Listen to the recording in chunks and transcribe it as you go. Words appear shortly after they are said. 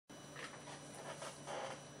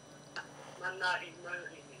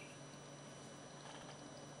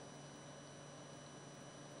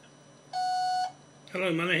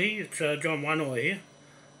Hello Manahi, it's John Wanoa here.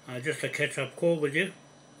 Just a catch-up call with you.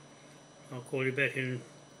 I'll call you back in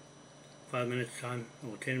 5 minutes time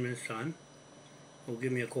or 10 minutes time. Or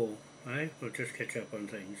give me a call, right? We'll just catch up on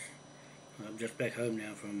things. I'm just back home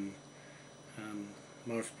now from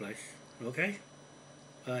Morris Place. Okay?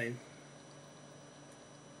 Bye.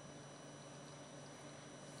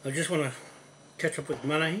 I just want to catch up with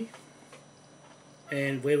Manahi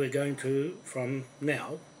and where we're going to from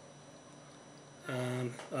now.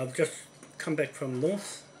 I've just come back from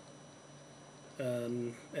north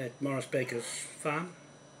at Morris Baker's farm,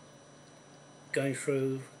 going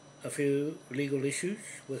through a few legal issues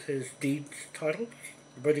with his deeds titles,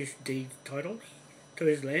 British deed titles to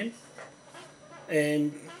his land,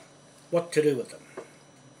 and what to do with them.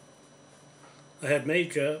 I have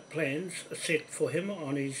major plans set for him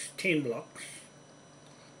on his 10 blocks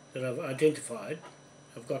that I've identified.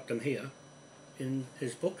 I've got them here in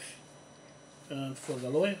his books for the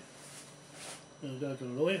lawyer. I'll go to the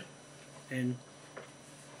lawyer and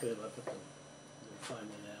where have I put them? We'll find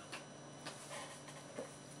them out.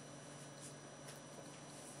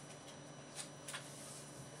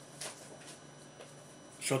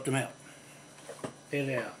 Sort them out. There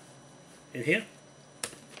they are. In here,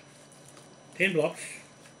 10 blocks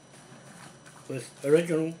with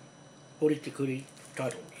original Horitikuri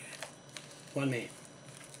titles. One man.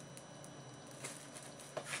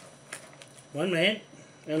 One man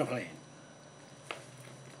and a plan.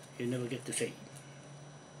 You never get to see,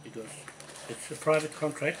 because it's a private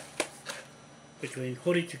contract between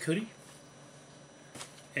Horitikuri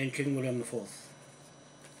and King William IV,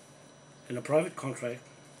 and a private contract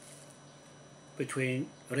between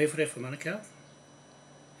Referee for Manukau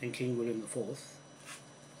and King William IV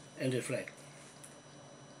and their flag,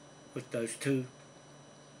 with those two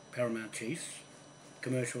paramount chiefs,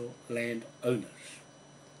 commercial land owners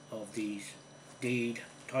of these deed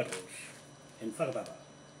titles in WHAKAPAPA.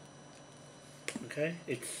 Okay,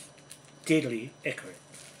 it's deadly accurate,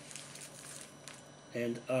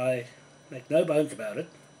 and I make no bones about it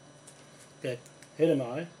that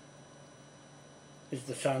Hiramai is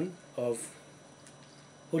the son of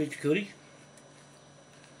Horitikuri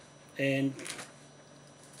and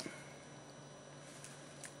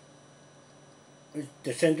his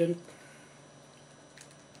descendant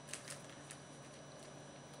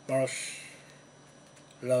Morris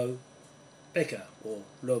Low Baker, or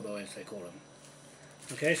Lobo as they call him.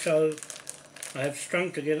 Okay, so I have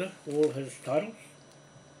strung together all his titles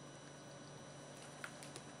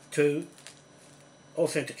to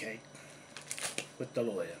authenticate with the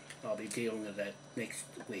lawyer. I'll be dealing with that next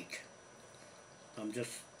week. I'm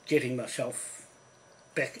just getting myself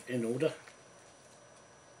back in order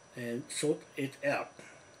and sort it out.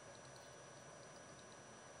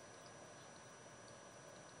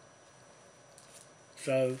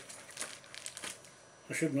 So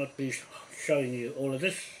I should not be showing you all of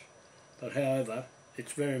this, but however,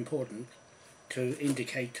 it's very important to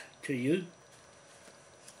indicate to you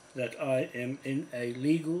that I am in a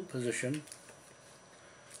legal position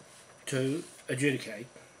to adjudicate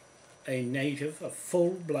a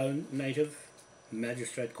full-blown native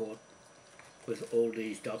magistrate court with all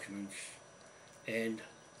these documents and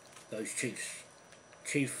those chiefs.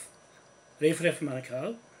 Chief Referee for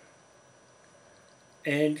Manukau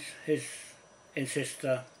and his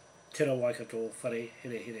ancestor TIRA WAIKATO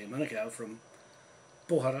WHAREHEREHERE Manukau from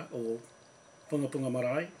POHARA or Pungapunga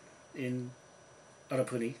MARAE in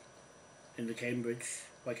Arapuni in the Cambridge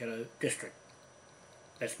Waikato district.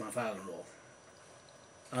 That's my father-in-law.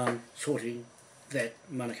 I'm sorting that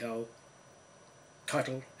Manukau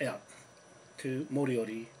title out to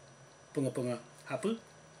MORIORI Pungapunga HAPOU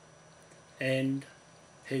and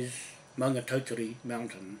his Maungatautari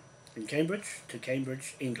mountain in Cambridge to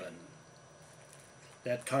Cambridge, England.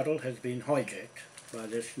 That title has been hijacked by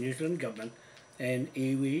this New Zealand government and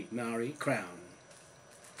IWIMAORI Crown.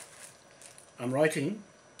 I'm writing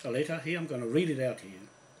a letter here. I'm going to read it out to you.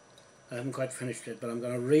 I haven't quite finished it, but I'm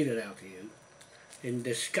going to read it out to you in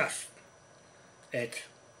disgust at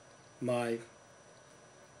my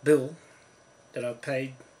bill that I've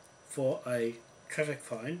paid for a traffic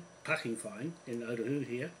fine, parking fine in Otahu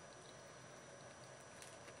here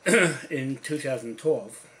in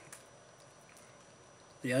 2012.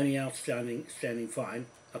 The only outstanding fine,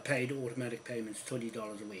 I paid automatic payments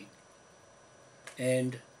 $20 a week,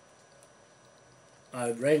 and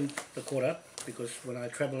I rang the court up because when I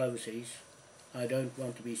travel overseas I don't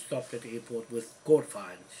want to be stopped at the airport with court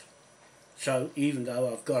fines. So even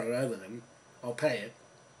though I've got it over them, I'll pay it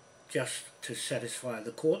just to satisfy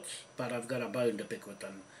the courts, but I've got a bone to pick with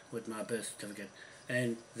them, with my birth certificate,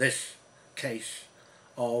 and this case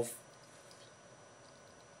of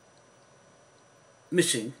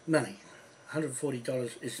missing money.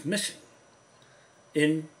 $140 is missing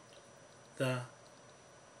in the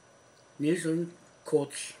New Zealand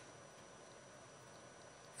courts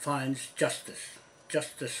fines justice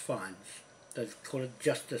fines, they call it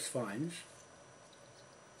justice fines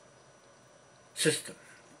system.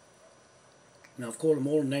 Now I've called them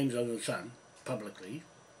all names under the sun publicly,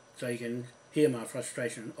 so you can hear my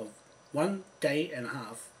frustration of 1 day and a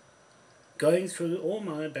half going through all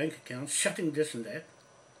my bank accounts, shutting this and that,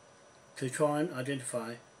 to try and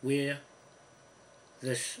identify where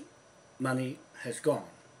this money has gone.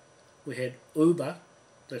 We had Uber,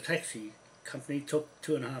 the taxi company, took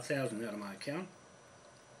 $2,500 out of my account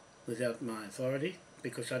without my authority,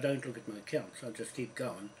 because I don't look at my accounts, I just keep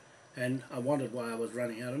going, and I wondered why I was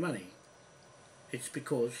running out of money. It's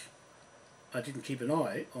because I didn't keep an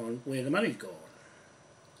eye on where the money's gone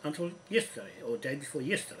until yesterday, or day before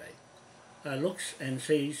yesterday. I looks and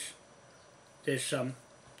sees there's some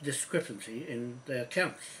discrepancy in the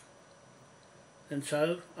accounts, and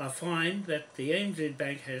so I find that the ANZ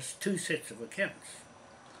Bank has two sets of accounts,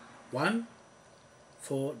 one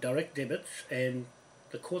for direct debits and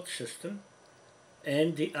the court system,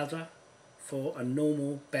 and the other for a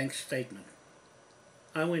normal bank statement.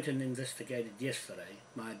 I went and investigated yesterday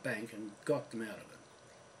my bank and got them out of it,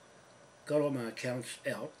 got all my accounts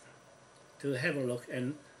out to have a look,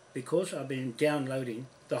 and because I've been downloading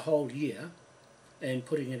the whole year and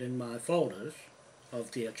putting it in my folders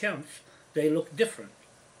of the accounts, they look different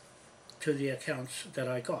to the accounts that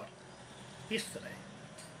I got yesterday.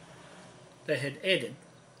 They had added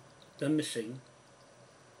the missing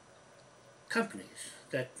companies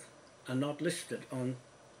that are not listed on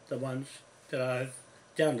the ones that I've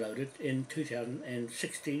downloaded in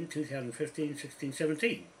 2016, 2015, 16,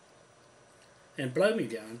 17. And blow me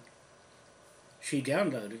down, she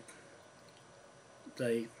downloaded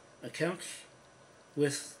the accounts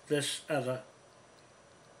with this other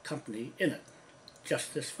company in it,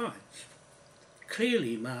 Justice Fines.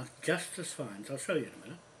 Clearly marked Justice Fines, I'll show you in a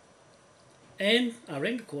minute. And I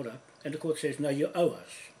rang the court up, and the court says, no, you owe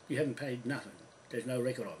us, you haven't paid nothing, there's no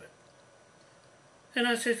record of it. And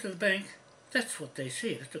I said to the bank, that's what they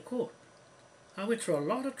said at the court. I went through a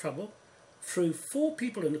lot of trouble, through 4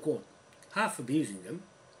 people in the court, half abusing them,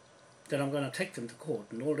 that I'm going to take them to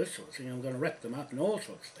court and all this sort of thing, I'm going to wrap them up and all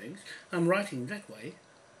sorts of things. I'm writing that way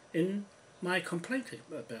in my complaint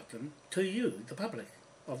about them to you, the public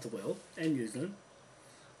of the world and New Zealand,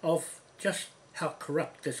 of just how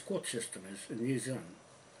corrupt this court system is in New Zealand.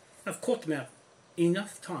 I've caught them out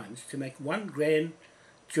enough times to make one grand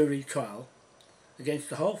jury trial against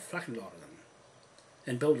the whole fucking lot of them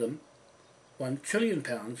and build them £1 trillion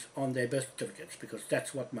on their birth certificates, because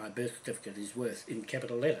that's what my birth certificate is worth in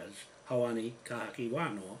capital letters. Hawani Kahaki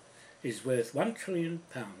Wānoa is worth £1 trillion,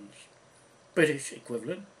 British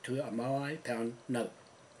equivalent to a Maui pound note,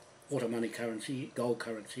 water money currency, gold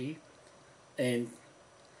currency, and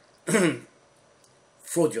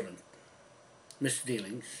fraudulent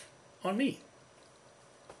misdealings on me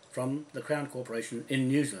from the Crown Corporation in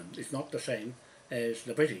New Zealand. It's not the same as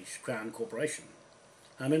the British Crown Corporation.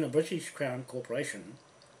 I'm in a British Crown Corporation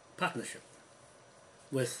partnership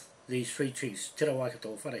with these 3 chiefs, TIRA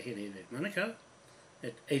WAIKATO WHAREHEREHERE MANUKAU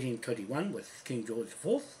at 1821 with King George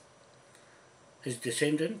IV, his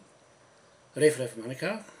descendant Referef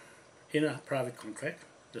Manukau in a private contract,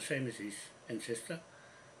 the same as his ancestor,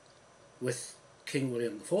 with King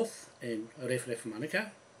William IV and Referef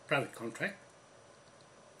Manukau, private contract,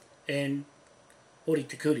 and Ori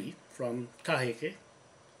Tikuri from Taheke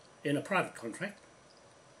in a private contract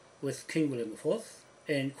with King William IV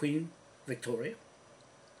and Queen Victoria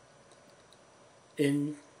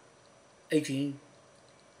in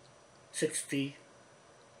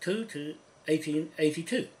 1862 to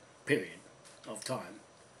 1882 period of time.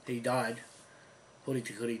 He died, Ori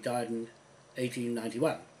Tikuri died in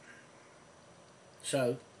 1891.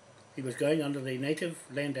 So he was going under the Native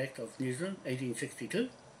Land Act of New Zealand, 1862,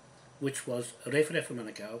 which was Referef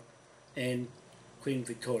Manukau and Queen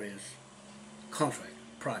Victoria's contract,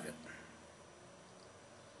 private.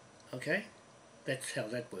 Okay? That's how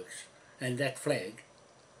that works. And that flag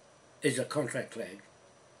is a contract flag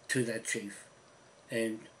to that chief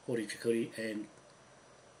and Ori Tikuri and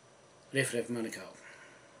Referef Manukau.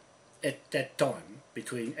 At that time,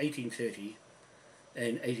 between 1830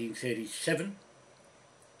 and 1837,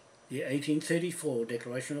 the 1834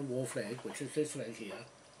 Declaration of War flag, which is this flag here,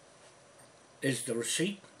 is the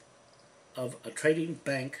receipt of a trading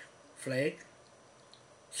bank flag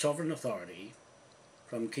sovereign authority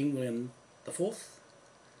from King William IV,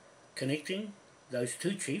 connecting those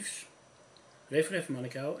two chiefs, Rewharehare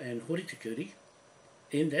Manukau and Horitikuri,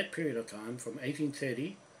 in that period of time from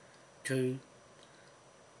 1830 to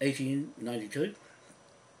 1892,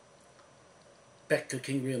 back to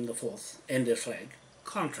King William IV and their flag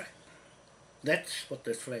contract. That's what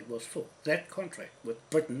this flag was for, that contract with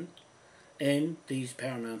Britain and these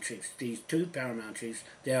paramount chiefs, these two paramount chiefs.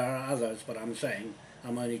 There are others, but I'm saying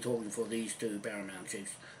I'm only talking for these two paramount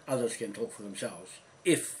chiefs. Others can talk for themselves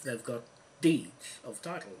if they've got deeds of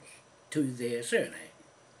titles to their surname.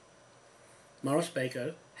 Morris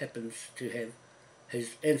Baker happens to have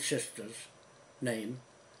his ancestor's name,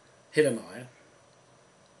 Hiramaya,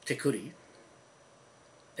 Te Kuri,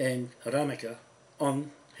 and Rameka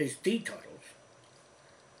on his deed titles.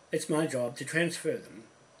 It's my job to transfer them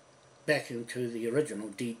back into the original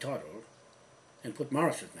deed title and put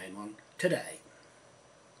Morris's name on today.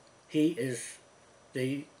 He is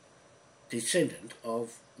the descendant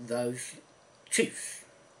of those chiefs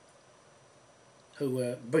who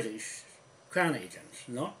were British Crown agents,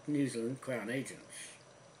 not New Zealand Crown agents,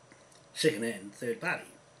 second and third party.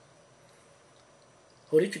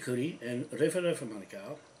 Horitikuri and Rewharehare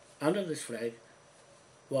Manukau, under this flag,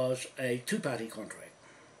 was a two-party contract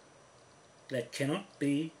that cannot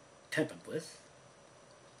be tampered with,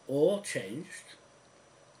 or changed,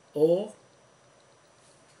 or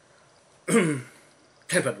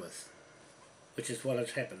tampered with, which is what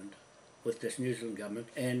has happened with this New Zealand government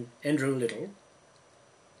and Andrew Little,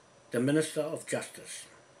 the Minister of Justice.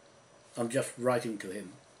 I'm just writing to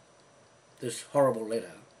him this horrible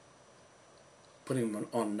letter, putting him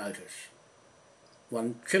on notice.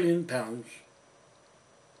 £1 trillion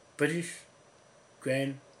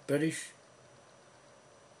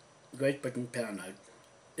Great Britain pound note,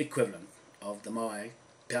 equivalent of the MAORI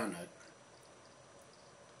pound note,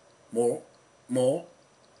 more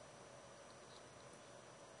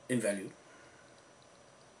in value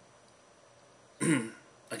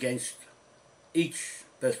against each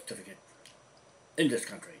birth certificate in this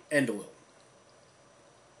country and the world.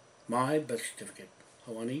 My birth certificate,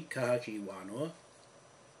 Hawani Kahaki Wanoa,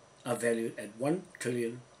 are valued at £1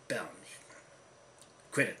 trillion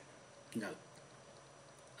credit note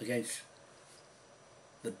against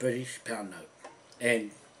the British pound note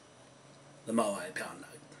and the MAORI pound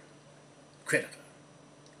note. Creditor,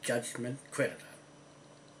 judgment creditor,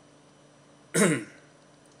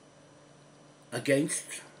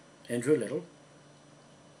 against Andrew Little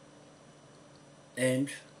and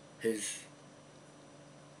his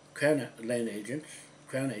Crown agents,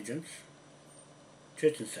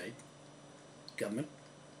 Church and State, government,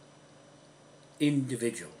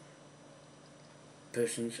 individual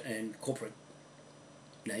persons and corporate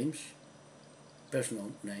names,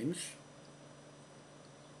 personal names,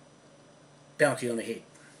 bounty on the head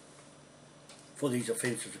for these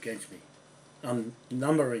offences against me. I'm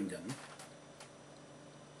numbering them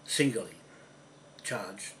singly,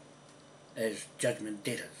 charged as judgment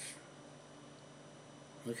debtors.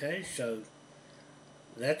 Okay, so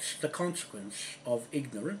that's the consequence of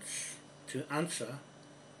ignorance, to answer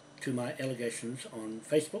to my allegations on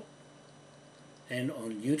Facebook and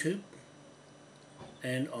on YouTube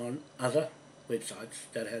and on other websites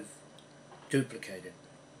that have duplicated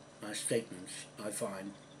my statements. I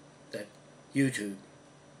find that YouTube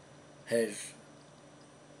has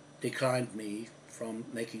declined me from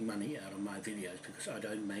making money out of my videos because I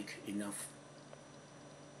don't make enough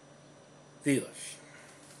viewers.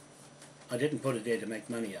 I didn't put it there to make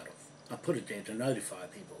money out of. I put it there to notify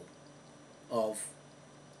people of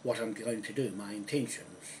what I'm going to do, my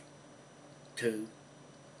intentions to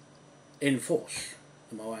enforce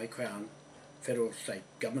the Maori Crown, Federal State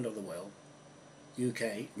Government of the world,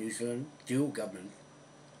 UK, New Zealand, dual government,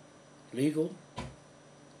 legal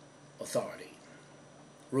authority,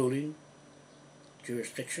 ruling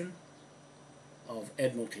jurisdiction of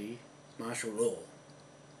Admiralty martial law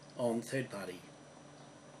on third-party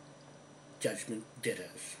judgment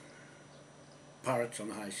debtors, pirates on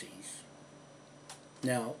the high seas.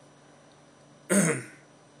 Now,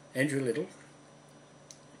 Andrew Little,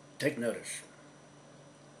 take notice.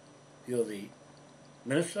 You're the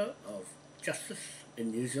Minister of Justice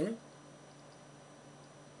in New Zealand,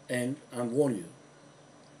 and I warn you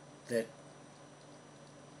that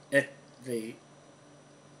at the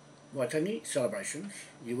Waitangi celebrations,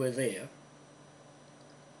 you were there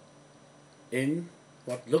in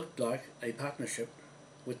what looked like a partnership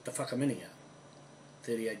with the Whakaminia,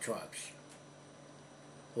 38 tribes.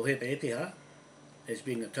 Ohepe as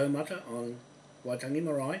being a taumata on Waitangi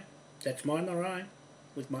marae. That's my marae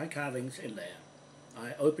with my carvings in there.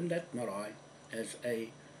 I opened that marae as a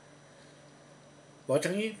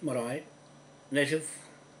Waitangi Marae Native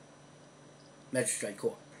Magistrate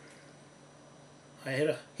Court. I had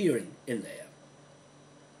a hearing in there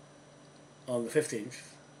on the 15th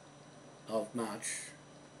of March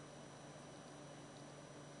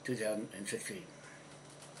 2016.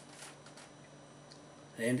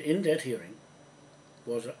 And in that hearing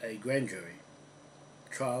was a grand jury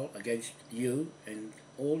trial against you and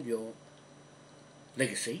all your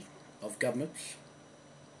legacy of governments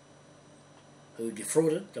who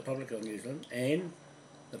defrauded the public of New Zealand and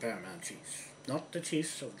the Paramount chiefs. Not the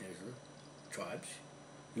chiefs of New Zealand tribes,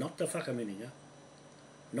 not the Whakamininga,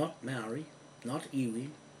 not Maori, not Iwi,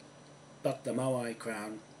 but the Maui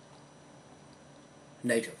Crown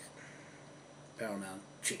native Paramount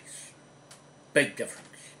chiefs. Big difference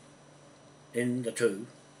in the two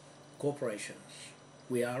corporations.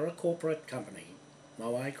 We are a corporate company,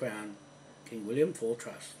 Maui Crown, King William IV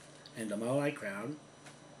Trust, and the Maui Crown,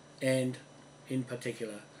 and in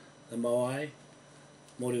particular the Maui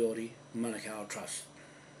MORIORI MANUKAU Trust.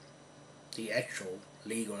 The actual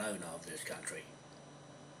legal owner of this country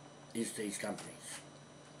is these companies.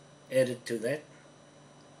 Added to that,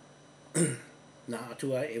 Ngā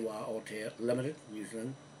Atua Ewa Aotea Limited, New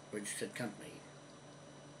Zealand registered company.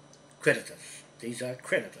 Creditors. These are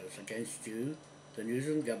creditors against you, the New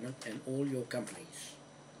Zealand government, and all your companies.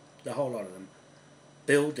 The whole lot of them.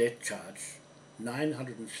 Bill debt charge,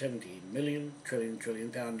 970 million trillion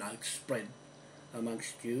pound notes spread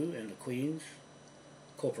amongst you and the Queen's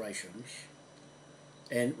corporations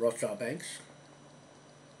and Rothschild banks,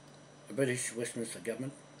 the British Westminster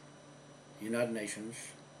government, United Nations,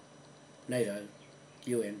 NATO,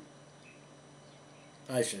 UN,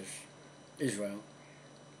 ISIS, Israel,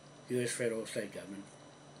 US federal state government,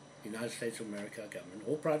 United States of America government,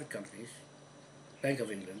 all private companies, Bank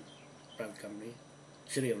of England, private company,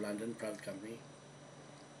 City of London, private company,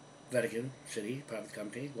 Vatican City, private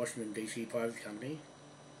company, Washington DC, private company,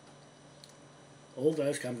 all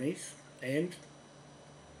those companies, and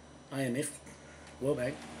IMF, World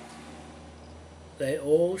Bank, they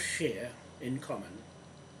all share in common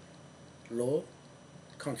law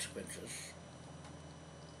consequences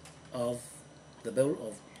of the bill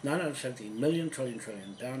of 970 million trillion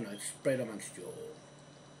pound notes spread amongst you all.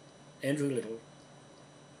 Andrew Little,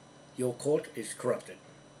 your court is corrupted.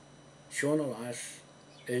 Sean Elias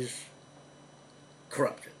is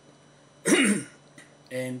corrupted.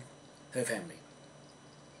 And her family.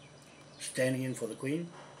 Standing in for the Queen,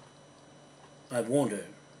 I warned her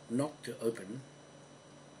not to open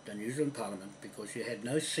the New Zealand Parliament because she had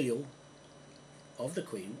no seal of the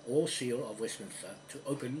Queen or seal of Westminster to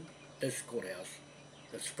open this courthouse,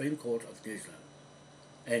 the Supreme Court of New Zealand.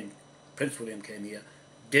 And Prince William came here,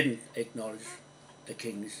 didn't acknowledge the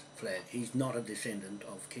King's flag. He's not a descendant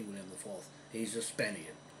of King William IV. He's a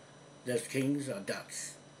Spaniard. The kings are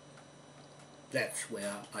Dutch. That's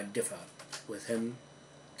where I differ with him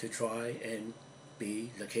to try and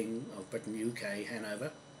be the King of Britain, UK,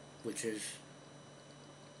 Hanover, which is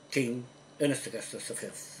King Ernest Augustus V.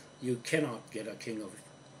 You cannot get a King of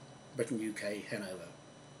Britain, UK, Hanover.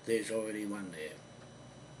 There's already one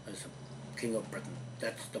there as a King of Britain.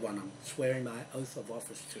 That's the one I'm swearing my oath of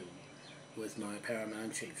office to with my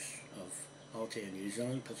Paramount chiefs of Aotea, New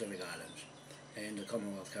Zealand, Pacific Islands, and the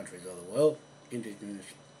Commonwealth countries of the world, indigenous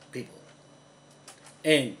people,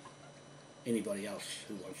 and anybody else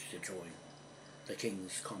who wants to join the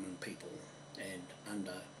King's common people and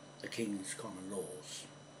under the King's common laws.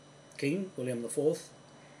 King William IV,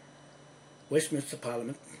 Westminster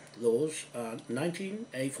Parliament laws are 19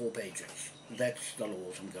 A4 pages. That's the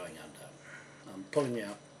laws I'm going under. I'm pulling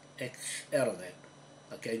out acts out of that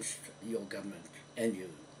against your government and you,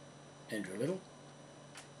 Andrew Little.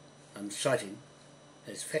 I'm citing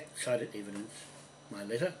as fact-cited evidence my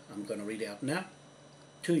letter I'm going to read out now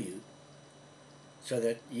to you so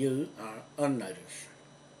that you are on notice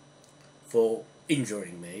for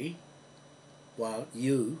injuring me while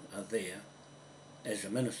you are there as a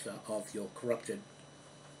minister of your corrupted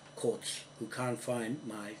courts who can't find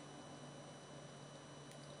my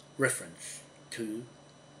reference to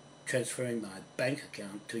transferring my bank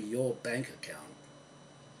account to your bank account,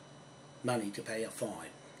 money to pay a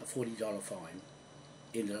fine, a $40 fine,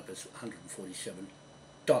 ended up as $147.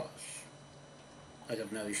 I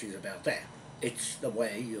got no issues about that. It's the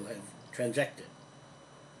way you have transacted.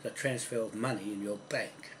 The transfer of money in your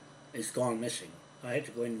bank is gone missing. I had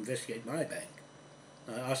to go and investigate my bank.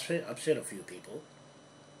 I upset a few people.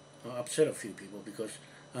 Because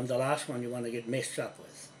I'm the last one you want to get messed up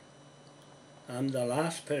with. I'm the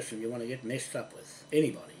last person you want to get messed up with.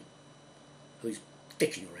 Anybody who's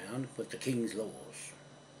dicking around with the King's laws.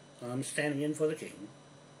 I'm standing in for the King.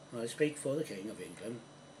 I speak for the King of England,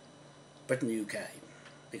 Britain, UK,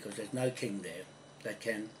 because there's no king there that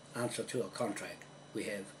can answer to a contract we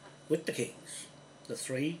have with the kings, the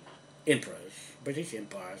three emperors, British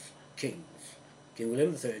Empire's kings, King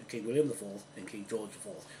William III, King William IV and King George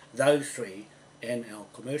IV. Those three and our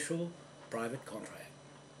commercial private contract,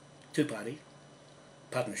 two-party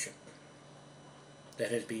partnership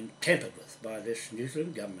that has been tampered with by this New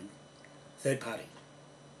Zealand government, third party.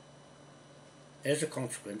 As a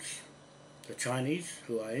consequence, the Chinese,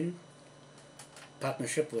 who are in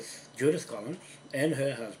partnership with Judith Collins and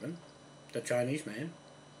her husband, the Chinese man,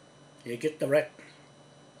 you get the rat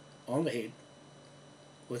on the head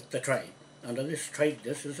with the trade. Under this trade,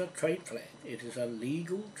 this is a trade flag. It is a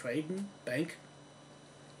legal trading bank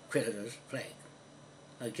creditors flag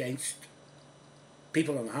against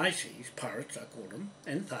people on the high seas, pirates I call them,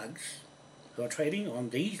 and thugs who are trading on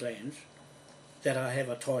these lands that I have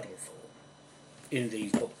a title for in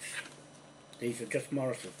these books. These are just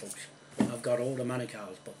Morris's books. I've got all the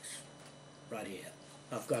Manukau's books right here.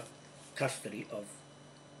 I've got custody of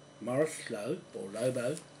Morris Lowe or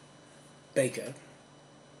Lobo Baker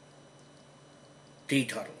deed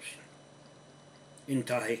titles in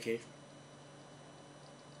Taheke,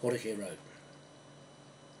 Horeke Road,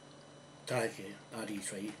 Taheke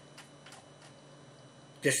RD3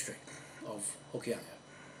 district of Hokianga.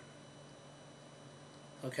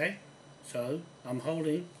 Okay, so I'm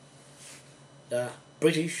holding the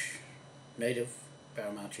British Native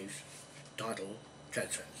Paramount Chiefs title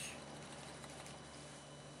transfers.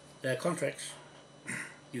 They're contracts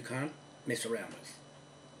you can't mess around with,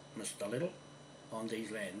 Mr. Little, on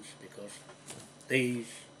these lands, because these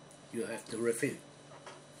you have to refute.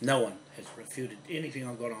 No one has refuted anything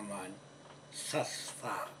I've got online thus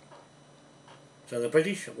far. So the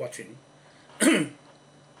British are watching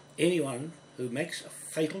anyone who makes a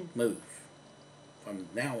fatal move from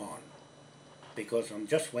now on, because I'm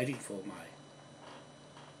just waiting for my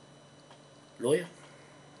lawyer,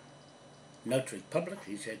 notary public.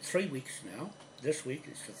 He's had 3 weeks now. This week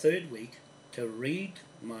is the third week to read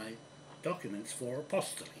my documents for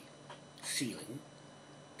apostille, sealing,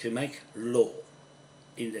 to make law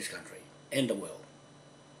in this country and the world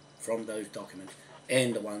from those documents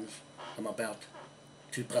and the ones I'm about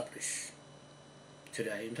to publish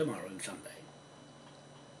today and tomorrow and Sunday.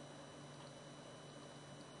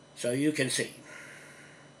 So you can see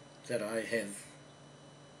that I have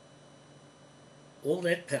all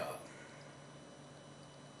that power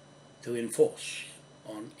to enforce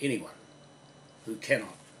on anyone who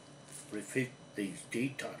cannot refute these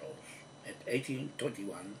deed titles at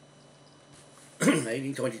 1821,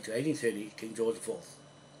 1822, 1830, King George IV,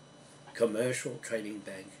 Commercial Trading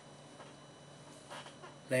Bank,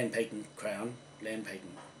 Land Patent Crown, Land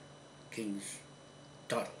Patent King's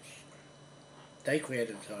titles. They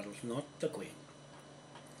created the titles, not the Queen.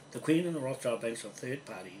 The Queen and the Rothschild banks are third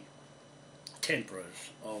party temperers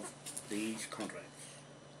of these contracts.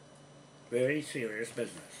 Very serious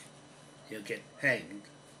business. You'll get hanged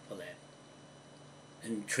for that.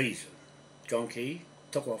 And treason. John Key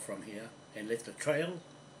took off from here and left a trail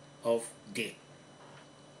of debt.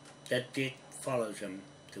 That debt follows him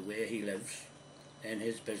to where he lives and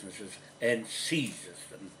his businesses and seizes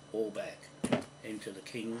them all back into the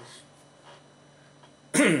King's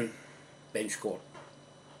bench court,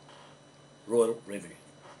 Royal Revenue,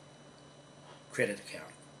 credit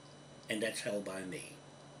account, and that's held by me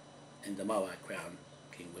and the Maui Crown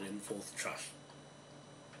King William IV Trust.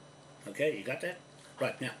 Okay, you got that?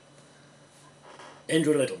 Right, now,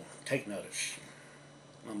 Andrew Little, take notice.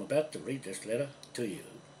 I'm about to read this letter to you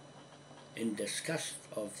in disgust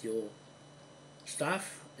of your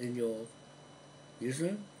staff in your New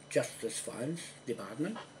Zealand Justice Fines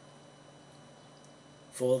Department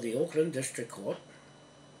for the Auckland District Court,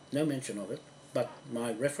 no mention of it, but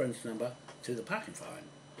my reference number to the parking fine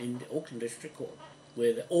in the Auckland District Court,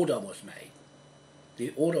 where the order was made.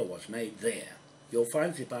 The order was made there. Your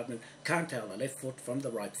Fines Department can't tell the left foot from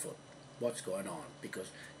the right foot what's going on,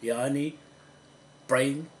 because you're only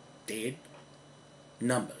brain dead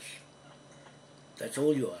numbers. That's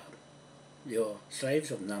all you are. You're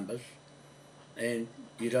slaves of numbers, and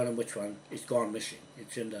you don't know which one is gone missing.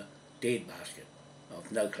 It's in the dead basket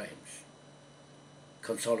of no claims.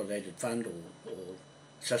 Consolidated fund or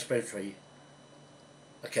suspensory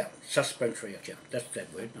account. Suspensory account. That's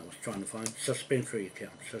that word I was trying to find. Suspensory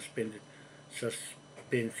account. Suspensory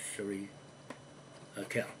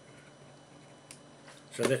account.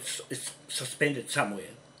 So it's suspended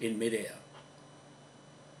somewhere in midair.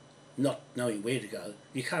 Not knowing where to go.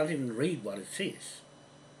 You can't even read what it says.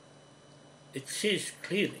 It says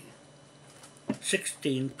clearly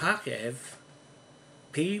 16 Park Ave,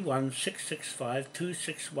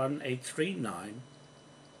 P1665261839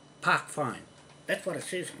 park fine. That's what it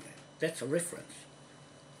says in there. That's a reference.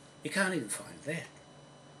 You can't even find that.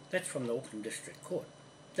 That's from the Auckland District Court.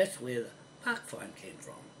 That's where the park fine came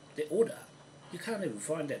from. The order. You can't even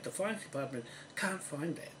find that. The Fines Department can't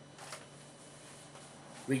find that.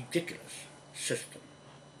 Ridiculous system.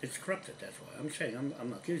 It's corrupted, that's why. I'm saying,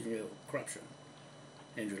 I'm accusing you of corruption,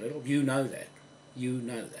 Andrew Little. You know that. You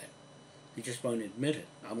know that. You just won't admit it.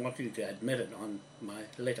 I want you to admit it on my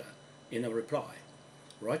letter in a reply,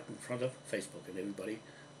 right in front of Facebook and everybody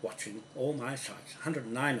watching all my sites,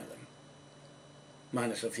 109 of them,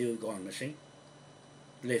 minus a few gone missing,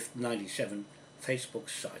 left 97 Facebook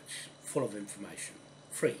sites full of information,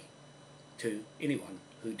 free to anyone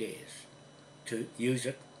who dares to use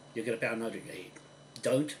it. You get a pound note in your head.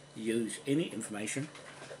 Don't use any information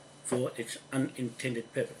for its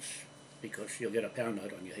unintended purpose, because you'll get a pound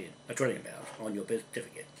note on your head, £1 trillion on your birth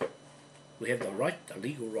certificate. We have the right, the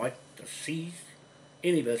legal right, to seize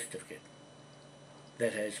any birth certificate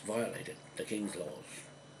that has violated the King's laws,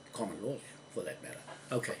 common laws for that matter.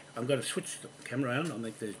 Okay, I'm going to switch the camera around. I'll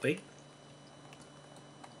make this big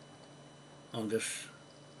on this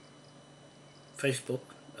Facebook.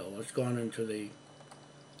 Oh, it's gone into the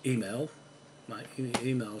email, my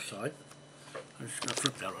email site. I'm just going to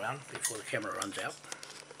flip that around before the camera runs out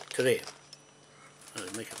to there.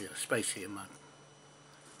 I'll make a bit of space here. My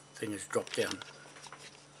thing has dropped down.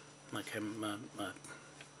 My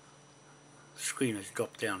screen has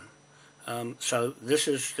dropped down. So this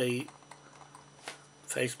is the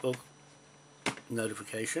Facebook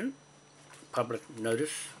notification, public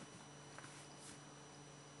notice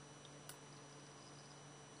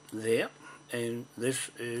there, and this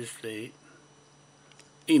is the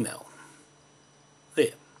email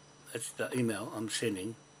there. That's the email I'm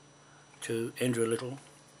sending to Andrew Little,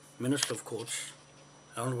 Minister of Courts,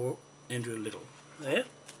 Honourable Andrew Little, there,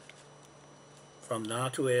 from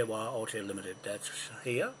Ngātu E Wā Aotea Limited. That's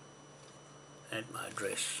here, and my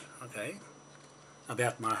address, okay,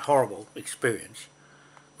 about my horrible experience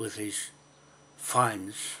with his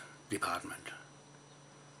fines department,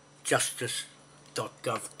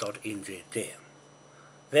 justice.gov.nz there.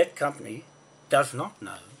 That company does not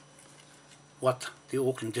know what the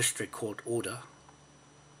Auckland District Court order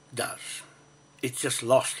does. It's just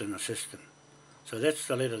lost in the system. So that's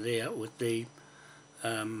the letter there with the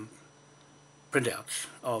printouts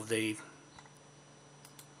of the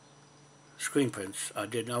screen prints I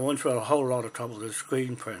did. And I went through a whole lot of trouble to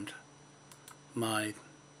screen print my,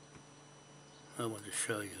 I want to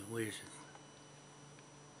show you, where is it?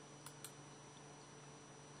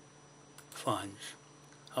 Fines.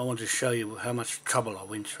 I want to show you how much trouble I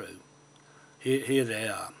went through. Here they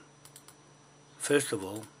are. First of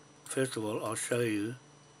all, I'll show you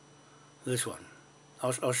this one.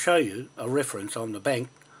 I'll show you a reference on the bank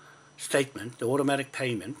statement, the automatic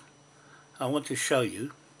payment. I want to show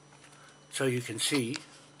you so you can see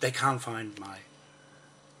they can't find my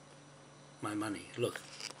money. Look,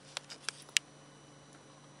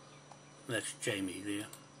 that's Jamie there,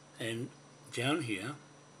 and down here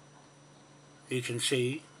you can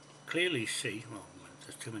see, clearly see, well,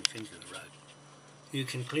 there's too many things in the road. You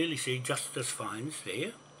can clearly see justice fines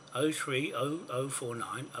there,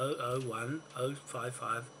 030049 001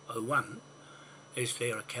 05501 is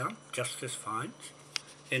their account, justice fines.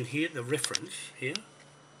 And here the reference here,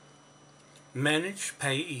 manage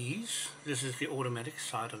payees. This is the automatic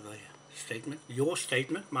side of the statement. Your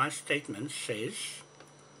statement, my statement says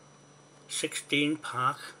 16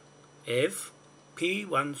 Park Ave,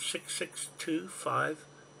 P166525,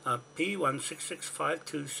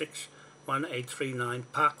 P1665261839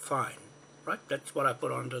 Park Fine. Right, that's what I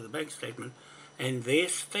put onto the bank statement, and their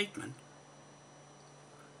statement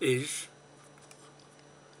is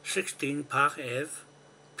 16 Park Ave,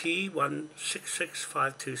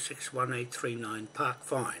 P1665261839 Park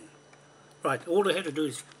Fine. Right, all they had to do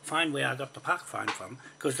is find where I got the park fine from,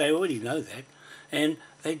 because they already know that, and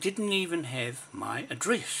they didn't even have my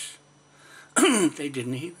address. They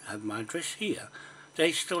didn't even have my address here.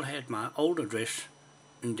 They still had my old address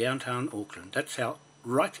in downtown Auckland. That's how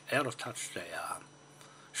right out of touch they are.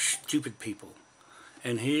 Stupid people.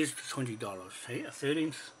 And here's the $20. Here,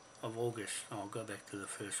 13th of August. I'll go back to the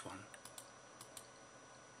first one.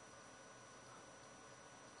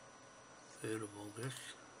 3rd of August.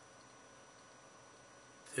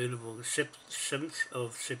 3rd of August. 7th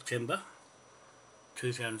of September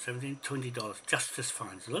 2017. $20. Justice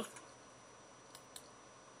fines. Look.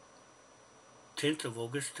 10th of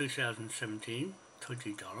August 2017.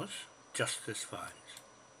 $20. Justice fines.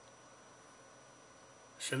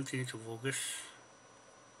 17th of August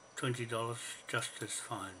 $20 justice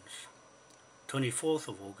fines. 24th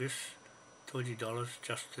of August, $20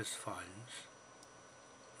 justice fines.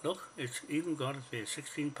 Look, it's even got it there,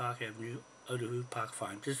 16 Park Avenue, Otahu Park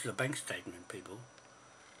fine. This is a bank statement, people.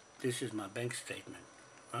 This is my bank statement,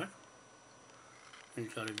 right? And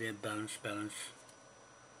it's got it there, balance,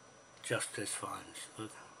 justice fines.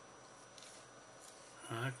 Look.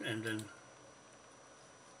 Right, and then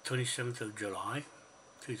 27th of July,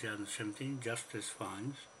 2017, justice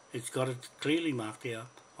fines. It's got it clearly marked there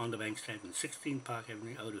on the bank statement, 16 Park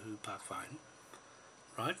Avenue, Otahu Park fine.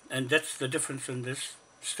 Right, and that's the difference in this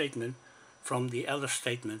statement from the other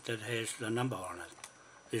statement that has the number on it.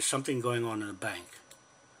 There's something going on in a bank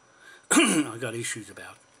I got issues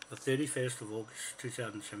about. The 31st of August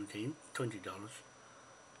 2017, $20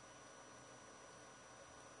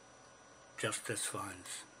 justice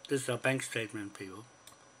fines. This is our bank statement, people.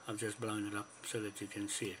 I've just blown it up so that you can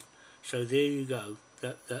see it. So there you go.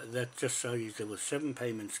 That just shows you there were 7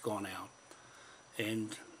 payments gone out,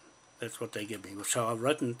 and that's what they give me. So I've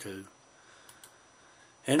written to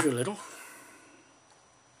Andrew Little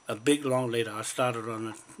a big long letter. I started on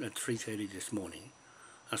it at 3:30 this morning.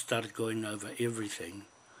 I started going over everything,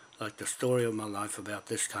 like the story of my life about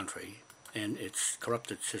this country and its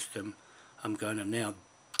corrupted system. I'm going to now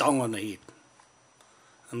dong on the head.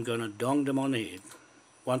 I'm going to dong them on the head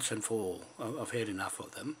once and for all. I've had enough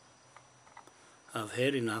of them. I've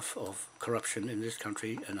had enough of corruption in this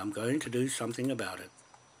country, and I'm going to do something about it.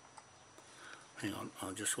 Hang on,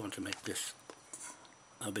 I just want to make this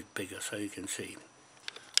a bit bigger so you can see.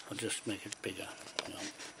 I'll just make it bigger. Hang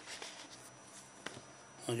on.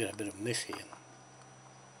 I'll get a bit of mess here.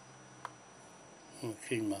 I'll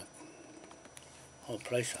clean my whole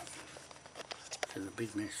place up. It's a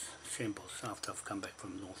big mess, shambles, after I've come back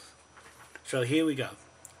from north. So here we go.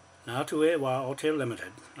 Now to where Aotea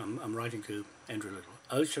Limited, I'm writing to Andrew Little,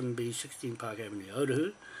 07B 16 Park Avenue,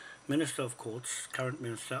 Otahu, Minister of Courts, current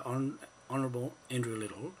Minister, Honourable Andrew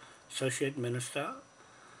Little, Associate Minister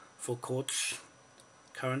for Courts,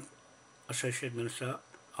 current Associate Minister,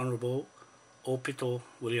 Honourable Opito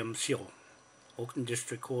William Sio, Auckland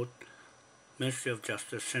District Court, Ministry of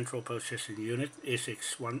Justice, Central Processing Unit,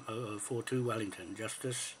 Essex 10042 Wellington,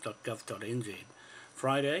 justice.gov.nz,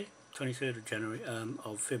 Friday, 23rd of January,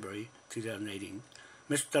 of February 2018.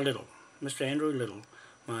 Mr. Little, Mr. Andrew Little,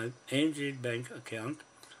 my NZ Bank account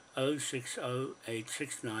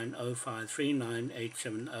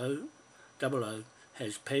 06086905398700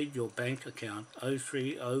 has paid your bank account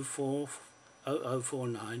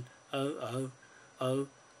 03040049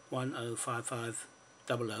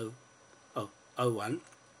 0010550001.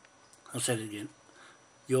 I'll say it again.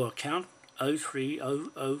 Your account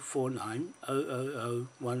 030049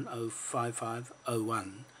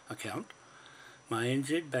 00105501 account. My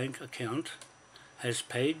NZ Bank account has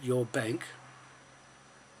paid your bank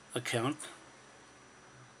account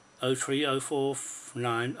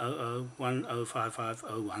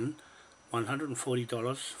 03049001055001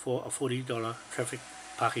 $140 for a $40 traffic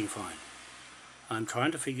parking fine. I'm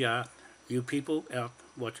trying to figure out, you people, out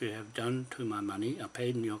what you have done to my money. I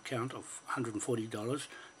paid in your account of $140.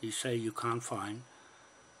 You say you can't find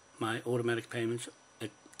my automatic payments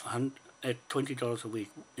at $20 a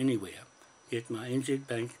week anywhere. Yet my NZ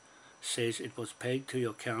Bank says it was paid to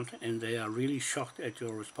your account, and they are really shocked at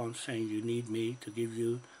your response, saying you need me to give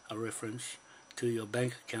you a reference to your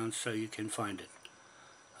bank account so you can find it.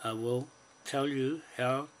 I will tell you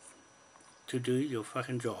how to do your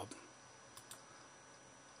fucking job.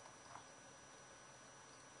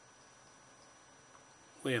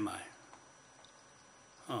 Where am I?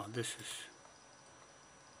 Oh, this is...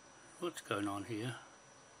 what's going on here?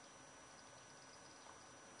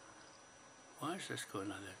 Why is this going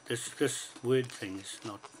like that? This word thing is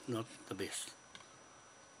not the best.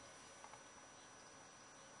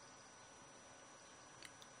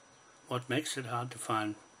 What makes it hard to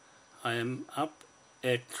find? I am up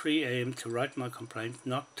at 3 AM to write my complaint,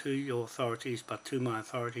 not to your authorities, but to my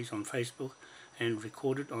authorities on Facebook, and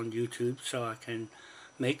record it on YouTube so I can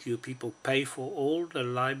make you people pay for all the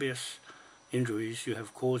libelous injuries you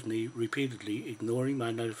have caused me repeatedly, ignoring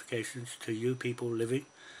my notifications to you people living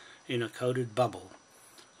in a coded bubble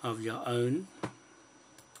of your own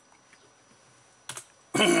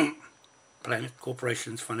planet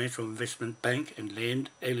corporations, financial investment bank and land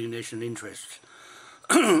alienation interests.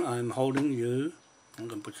 I'm holding you, I'm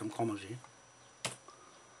going to put some commas here,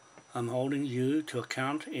 I'm holding you to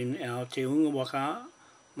account in our Te Unga Waka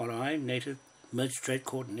Marae Native Magistrate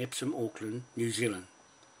Court in Epsom, Auckland, New Zealand.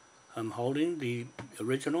 I'm holding the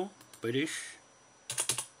original British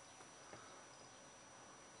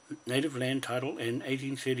native land title in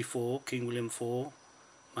 1834, King William IV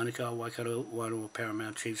Manukau, Waikato, Wairua,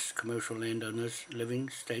 Paramount Chiefs, Commercial Landowners, Living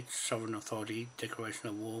States, Sovereign Authority, Declaration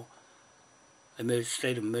of War,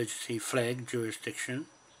 State of Emergency, Flag, Jurisdiction.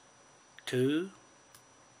 2.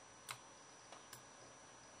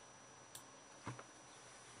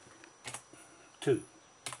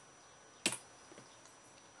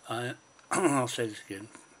 I'll say this again.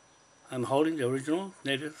 I'm holding the original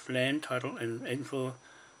native land title and for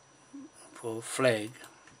flag.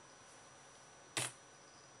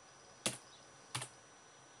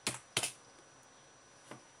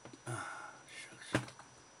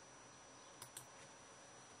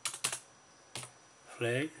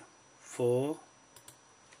 Flag for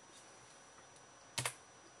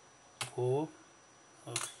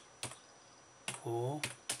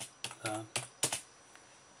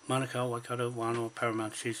Manukau, Waikato, Wairua,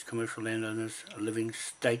 Paramount Chiefs, Commercial Landowners, a Living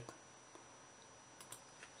State,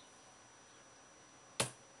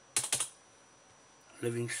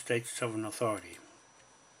 Living State Sovereign Authority.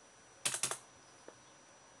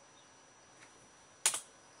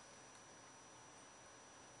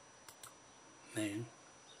 Man.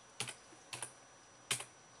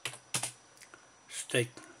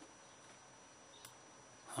 State.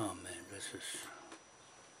 Oh man, this is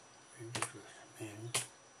ridiculous, man.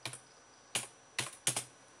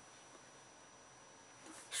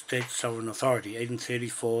 State Sovereign Authority,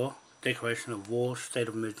 1834, Declaration of War, State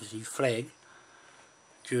of Emergency, Flag,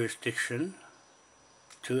 Jurisdiction,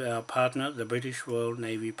 to our partner, the British Royal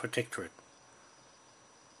Navy Protectorate.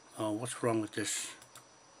 Oh, what's wrong with this?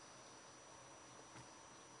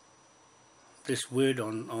 This word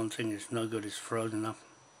on thing is no good, it's frozen up.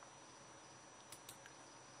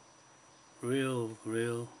 Real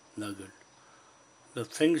no good. The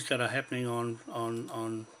things that are happening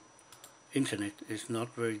on internet is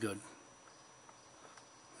not very good.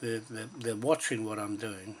 They're watching what I'm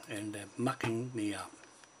doing and they're mucking me up.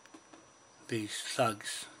 These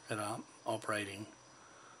thugs that are operating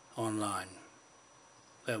online.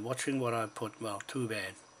 They're watching what I put. Well, too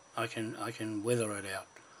bad. I can weather it out.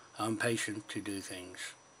 I'm patient to do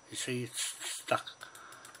things. You see, it's stuck.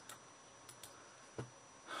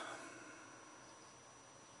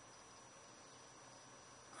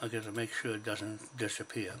 I got to make sure it doesn't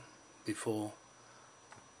disappear before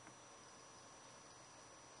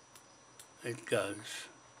it goes.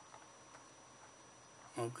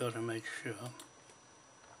 I've got to make sure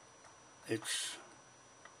it's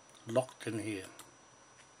locked in here.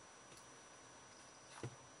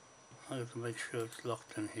 I have to make sure it's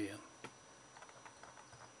locked in here.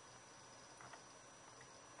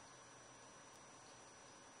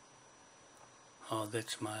 Oh,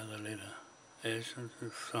 that's my other letter. There's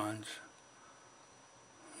the signs.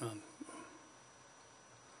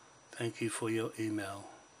 Thank you for your email.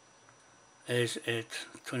 As at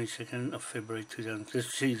 22nd of February 2000.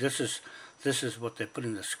 See, this is what they're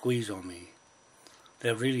putting the squeeze on me.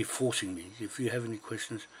 They're really forcing me. If you have any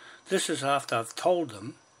questions, this is after I've told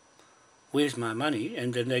them where's my money,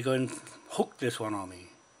 and then they go and hook this one on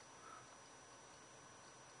me.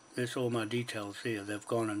 There's all my details there. They've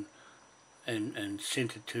gone and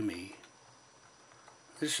sent it to me.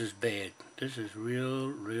 This is bad. This is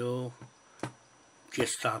real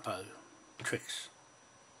Gestapo tricks.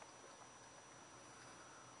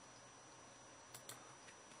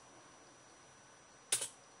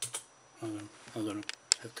 I'm going to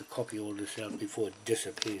have to copy all this out before it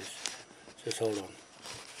disappears. Just hold on.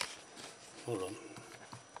 Hold on.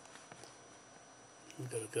 I've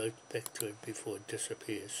got to go back to it before it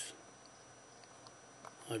disappears.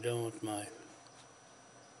 I don't want my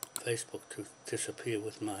Facebook to disappear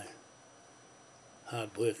with my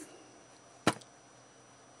hard work.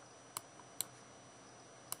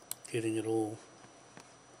 Getting it all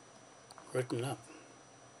written up.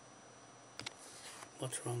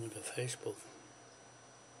 What's wrong with the Facebook?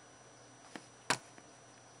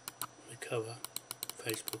 The cover,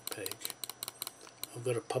 Facebook page. I've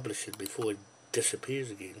got to publish it before it disappears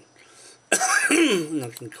again. And I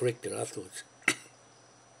can correct it afterwards.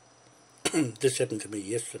 This happened to me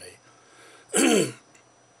yesterday. It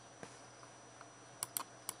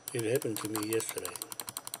happened to me yesterday.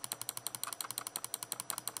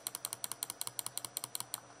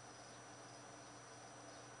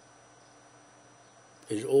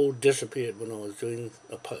 It all disappeared when I was doing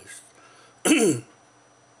a post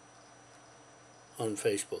on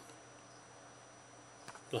Facebook.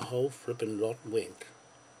 The whole flippin' lot went.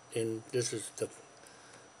 And this is the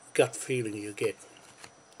gut feeling you get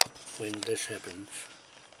when this happens.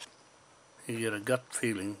 You get a gut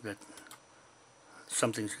feeling that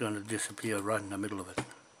something's going to disappear right in the middle of it.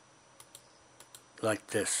 Like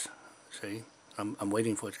this, see? I'm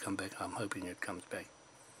waiting for it to come back. I'm hoping it comes back.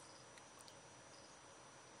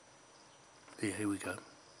 There, here we go.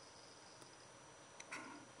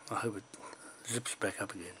 I hope it zips back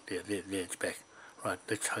up again. There, it's back. Right,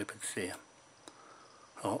 let's hope it's there.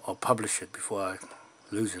 I'll publish it before I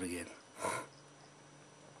lose it again.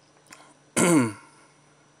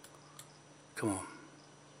 Come on.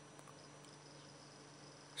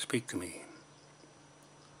 Speak to me.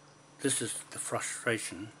 This is the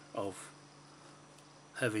frustration of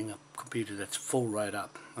having a computer that's full right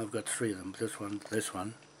up. I've got three of them. This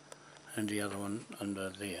one, and the other one under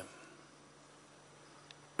there.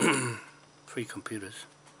 3 computers,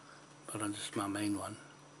 but this is my main one.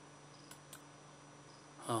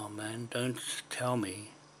 Oh man, don't tell me.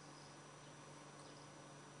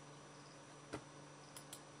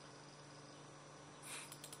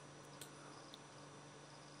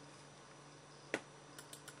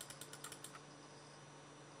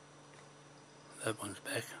 That one's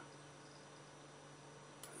back.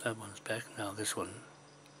 That one's back. Now this one.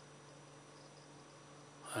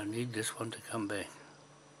 I need this one to come back.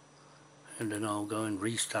 And then I'll go and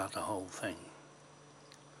restart the whole thing.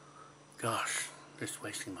 Gosh, just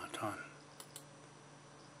wasting my time.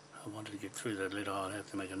 I wanted to get through that letter. I'll have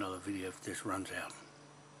to make another video if this runs out.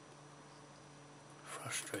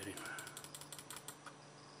 Frustrating.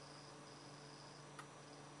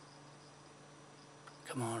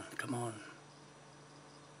 Come on, come on.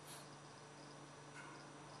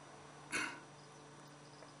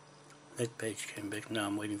 That page came back. Now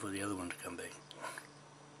I'm waiting for the other one to come back.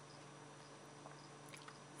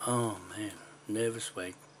 Oh man, nervous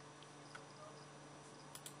wait.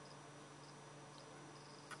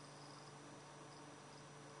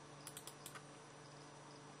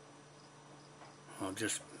 I'll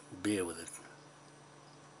just bear with it.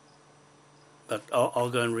 But I'll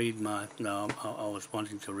go and read my... No, I was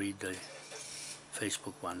wanting to read the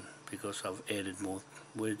Facebook one because I've added more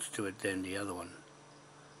words to it than the other one.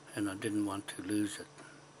 And I didn't want to lose it.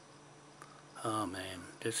 Oh man,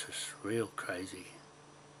 this is real crazy.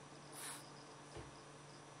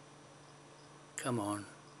 Come on.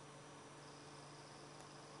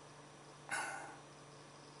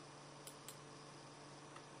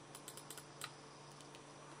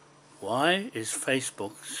 Why is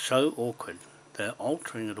Facebook so awkward? They're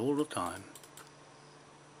altering it all the time.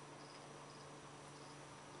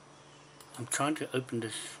 I'm trying to open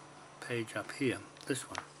this page up here, this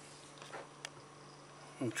one.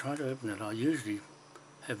 I'm trying to open it. I usually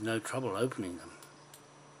have no trouble opening them.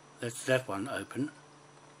 That's that one open.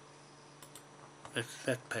 That's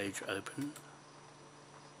that page open.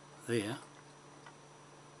 There.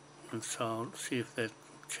 And so I'll see if that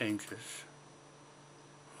changes.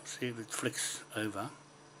 I'll see if it flicks over.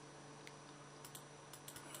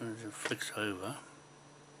 And as it flicks over,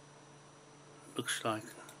 looks like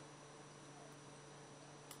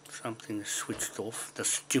something is switched off. The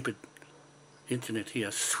stupid internet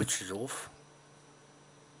here switches off.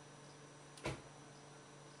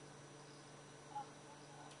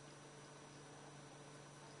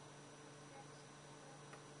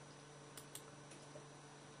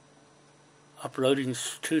 Uploading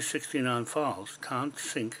 269 files, can't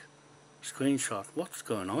sync, screenshot. What's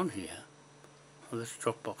going on here? Oh, this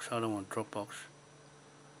Dropbox. I don't want Dropbox.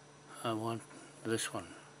 I want this one.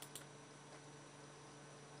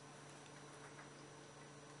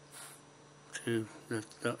 The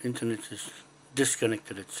internet has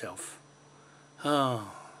disconnected itself.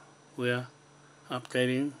 Oh, we're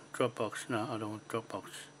updating Dropbox. No, I don't want Dropbox.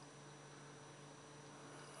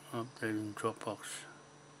 Updating Dropbox.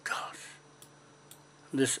 Gosh.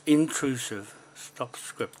 This intrusive stop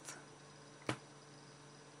script.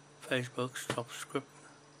 Facebook stop script.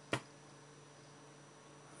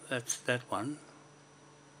 That's that one.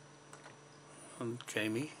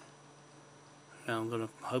 Jamie. Now I'm going to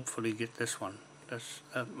hopefully get this one.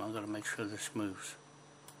 I'm going to make sure this moves.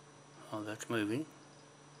 Oh, that's moving.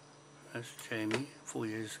 That's Jamie 4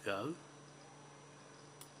 years ago.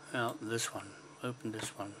 Now this one. Open this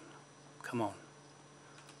one. Come on.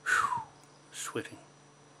 Whew. Sweating.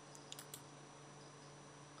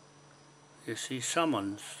 You see,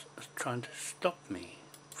 someone's trying to stop me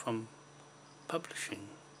from publishing.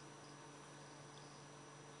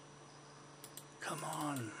 Come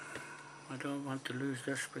on. I don't want to lose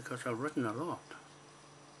this because I've written a lot.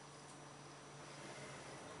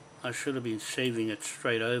 I should have been saving it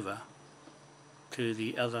straight over to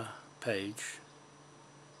the other page.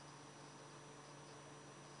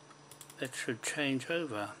 That should change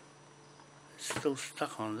over. It's still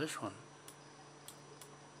stuck on this one.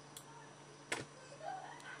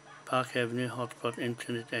 Park Avenue hotspot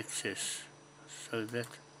internet access. So that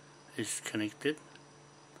is connected.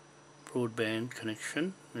 Broadband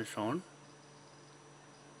connection is on.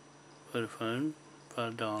 Vodafone,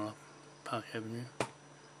 via dial-up, Park Avenue.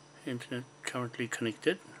 Internet currently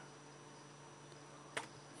connected.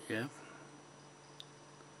 Yeah.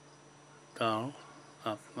 Dial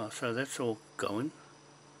up. So that's all going.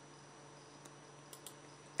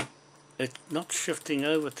 It's not shifting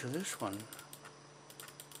over to this one.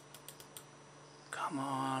 Come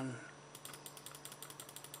on.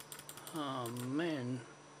 Oh man.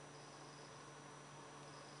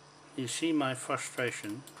 You see my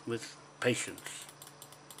frustration with patience.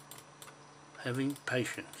 Having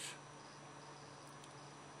patience.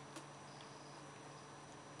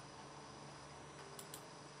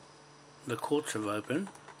 The courts have opened.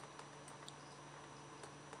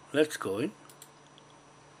 That's going.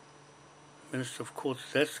 Minister of Courts,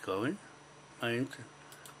 that's going. My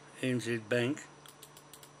NZ Bank.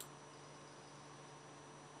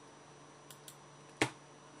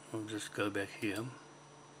 I'll just go back here.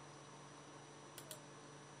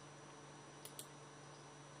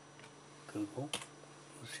 Google.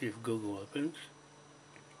 Let's see if Google opens.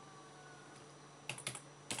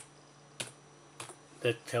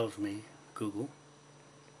 That tells me Google.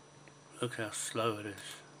 Look how slow it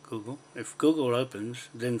is, Google. If Google opens,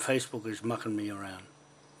 then Facebook is mucking me around.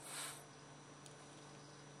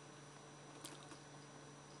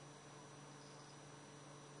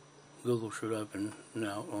 Google should open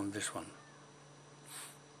now on this one.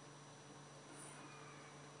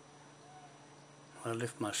 I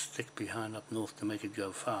left my stick behind up north to make it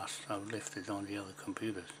go fast. I've left it on the other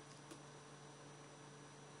computers.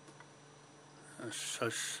 It's so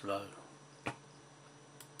slow.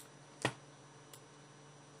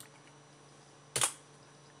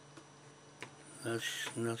 That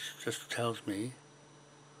just tells me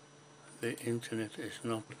the internet is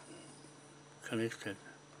not connected.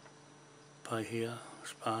 By here,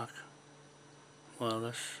 Spark,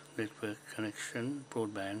 wireless, network connection,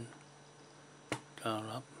 broadband, dial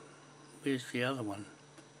up. Where's the other one?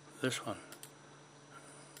 This one.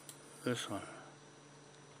 This one.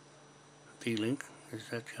 D-Link, is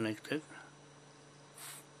that connected?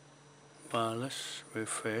 Wireless,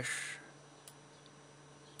 refresh.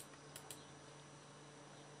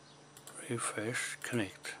 Refresh,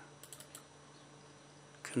 connect.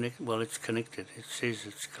 Connect, well it's connected, it says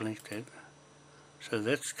it's connected. So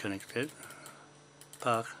that's connected.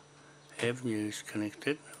 Park Avenue is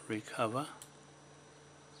connected. Recover.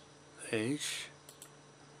 Page.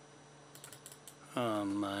 Oh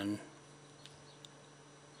man.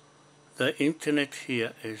 The internet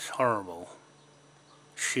here is horrible.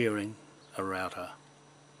 Sharing a router.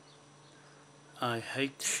 I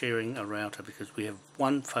hate sharing a router because we have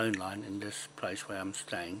one phone line in this place where I'm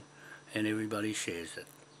staying and everybody shares it.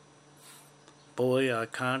 Boy, I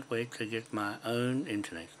can't wait to get my own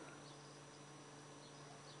internet.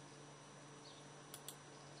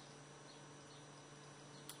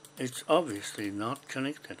 It's obviously not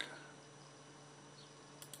connected.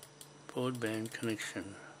 Broadband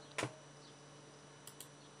connection.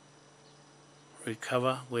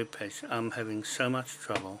 Recover web page. I'm having so much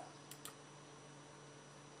trouble.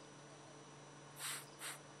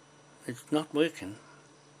 It's not working.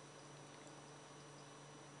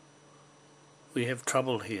 We have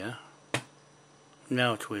trouble here.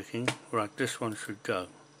 Now it's working. Right, this one should go.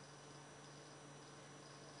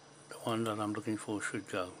 The one that I'm looking for should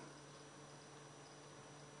go.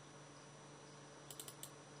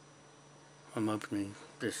 I'm opening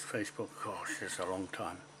this Facebook. Gosh, it's a long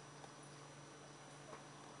time.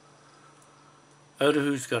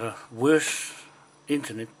 Otahu's got a worse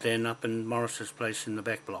internet than up in Morris's place in the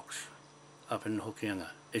back blocks, up in Hokianga.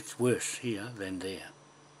 It's worse here than there.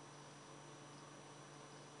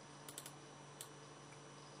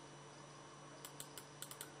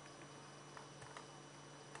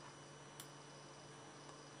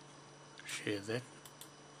 Share that.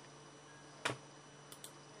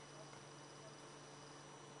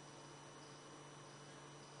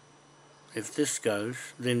 If this goes,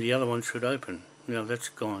 then the other one should open. Now that's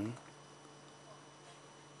gone.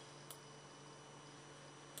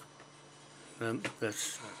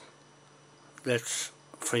 That's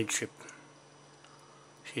friendship.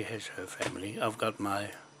 She has her family. I've got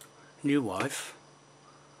my new wife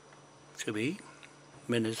to be,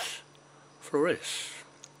 Menace Flores.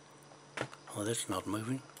 Oh, that's not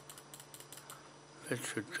moving. That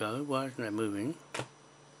should go. Why isn't that moving?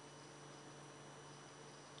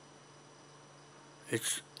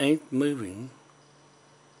 It ain't moving.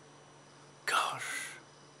 Gosh.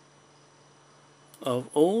 Of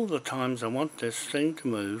all the times I want this thing to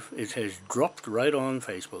move, it has dropped right on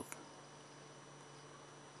Facebook.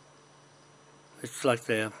 It's like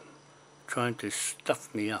they're trying to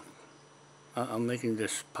stuff me up. I'm making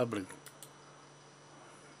this public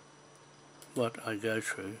what I go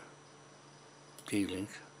through. D-Link,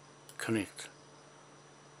 connect.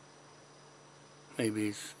 Maybe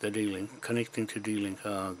it's the D-Link, connecting to D-Link.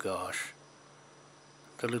 Oh gosh,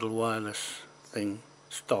 the little wireless thing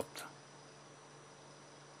stopped.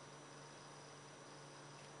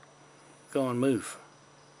 Go on, move.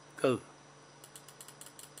 Go.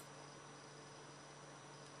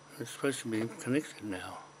 It's supposed to be connected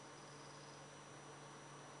now.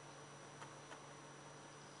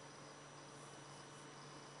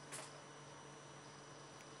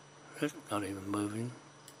 It's not even moving.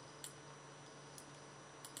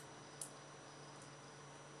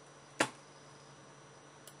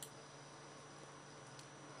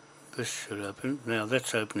 This should open. Now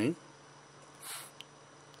that's opening.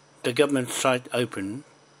 The government site open.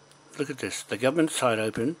 Look at this. The government site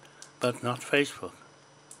open, but not Facebook.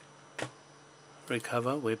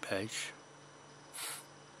 Recover web page.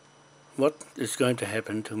 What is going to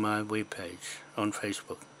happen to my web page on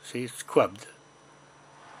Facebook? See, it's scrubbed.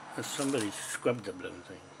 Somebody scrubbed the blooming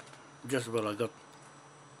thing. Just what I got.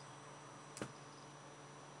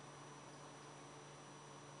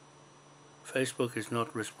 Facebook is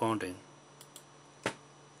not responding.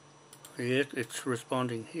 Yet it's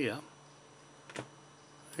responding here.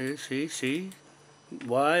 You see,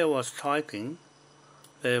 while I was typing,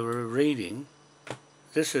 they were reading.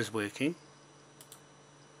 This is working.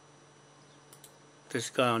 This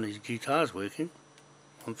guy on his guitar is working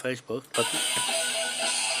on Facebook, but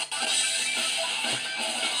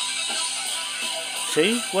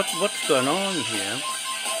see what's going on here?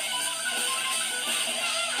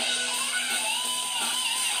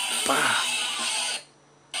 Bah!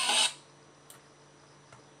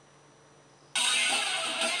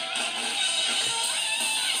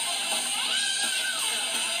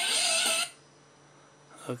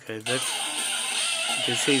 Okay, that's,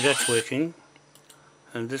 you see that's working,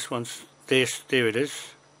 and this one's, there it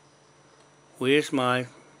is. Where's my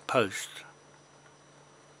post?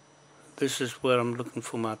 This is where I'm looking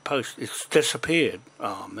for my post. It's disappeared.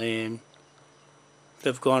 Oh man,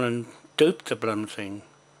 they've gone and duped the bloody thing.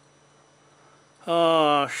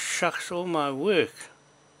 Oh shucks, all my work.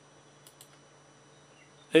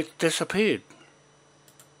 It disappeared.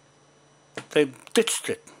 They ditched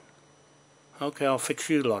it. Okay, I'll fix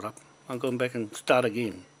you lot up. I'm going back and start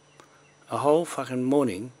again. A whole fucking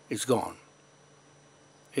morning is gone.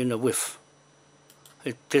 In a whiff.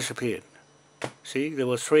 It disappeared. See, there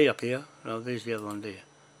was 3 up here. Oh, there's the other one there.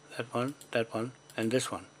 That one, and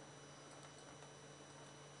this one.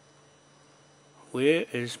 Where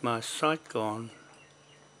is my site gone?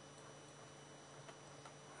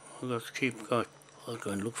 I've got to keep going. I'll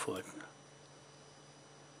go and look for it.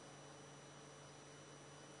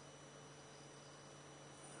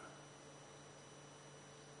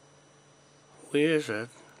 Where is it?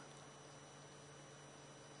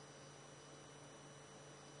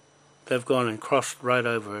 They've gone and crossed right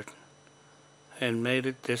over it and made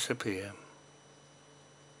it disappear.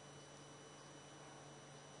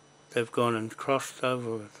 They've gone and crossed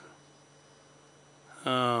over it.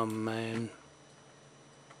 Oh man.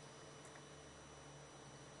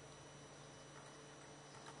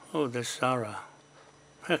 Oh, there's Sarah.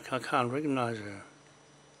 Heck, I can't recognize her.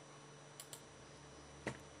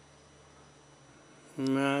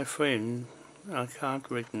 My friend, I can't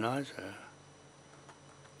recognize her.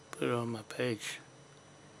 Put it on my page.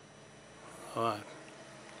 Alright.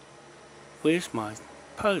 Where's my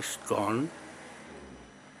post gone?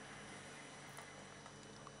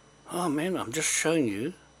 Oh man, I'm just showing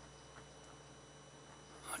you.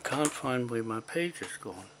 I can't find where my page is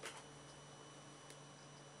gone.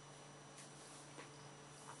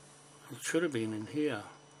 It should have been in here.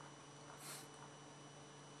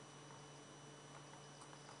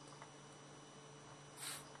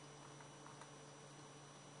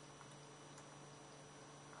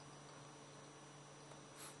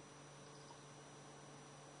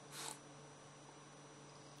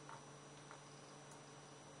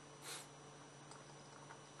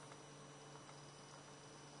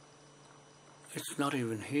 It's not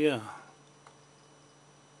even here.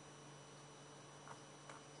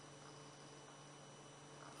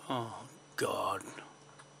 Oh, God.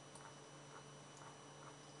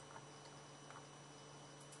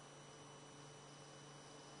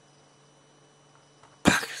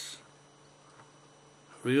 Buggers.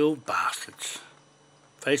 Real bastards.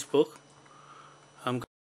 Facebook,